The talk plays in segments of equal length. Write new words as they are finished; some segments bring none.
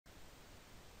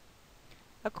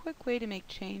A quick way to make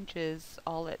changes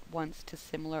all at once to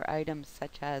similar items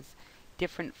such as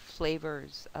different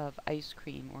flavors of ice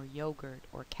cream or yogurt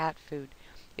or cat food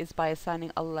is by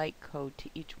assigning a like code to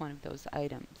each one of those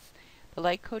items. The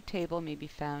like code table may be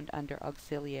found under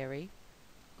Auxiliary,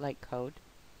 like code.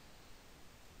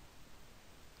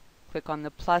 Click on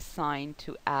the plus sign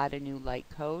to add a new like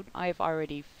code. I have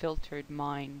already filtered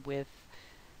mine with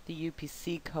the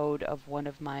UPC code of one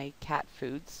of my cat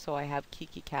foods, so I have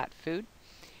Kiki Cat Food.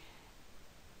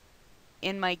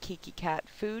 In my Kiki Cat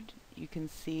Food, you can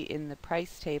see in the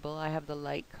price table I have the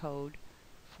like code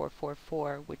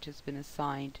 444, which has been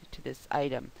assigned to this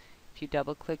item. If you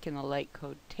double click in the like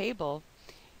code table,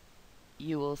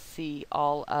 you will see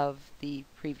all of the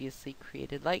previously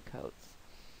created like codes.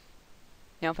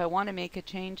 Now if I want to make a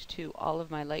change to all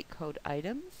of my like code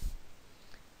items,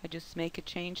 I just make a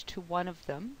change to one of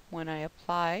them. When I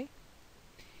apply,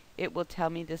 it will tell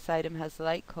me this item has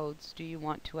like codes. Do you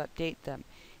want to update them?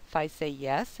 If I say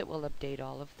yes, it will update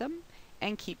all of them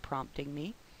and keep prompting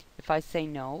me. If I say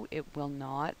no, it will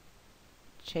not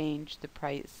change the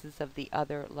prices of the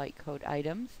other like code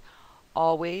items.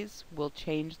 Always will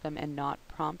change them and not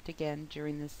prompt again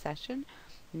during this session.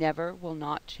 Never will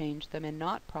not change them and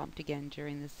not prompt again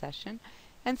during this session.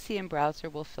 And CM Browser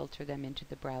will filter them into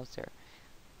the browser.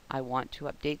 I want to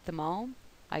update them all.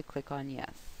 I click on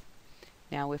yes.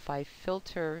 Now if I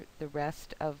filter the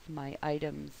rest of my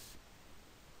items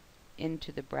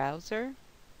into the browser,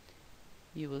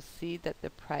 you will see that the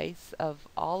price of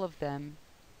all of them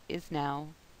is now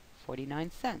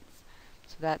 49 cents.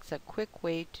 So that's a quick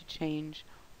way to change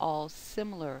all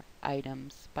similar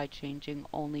items by changing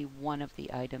only one of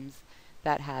the items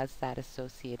that has that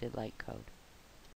associated like code.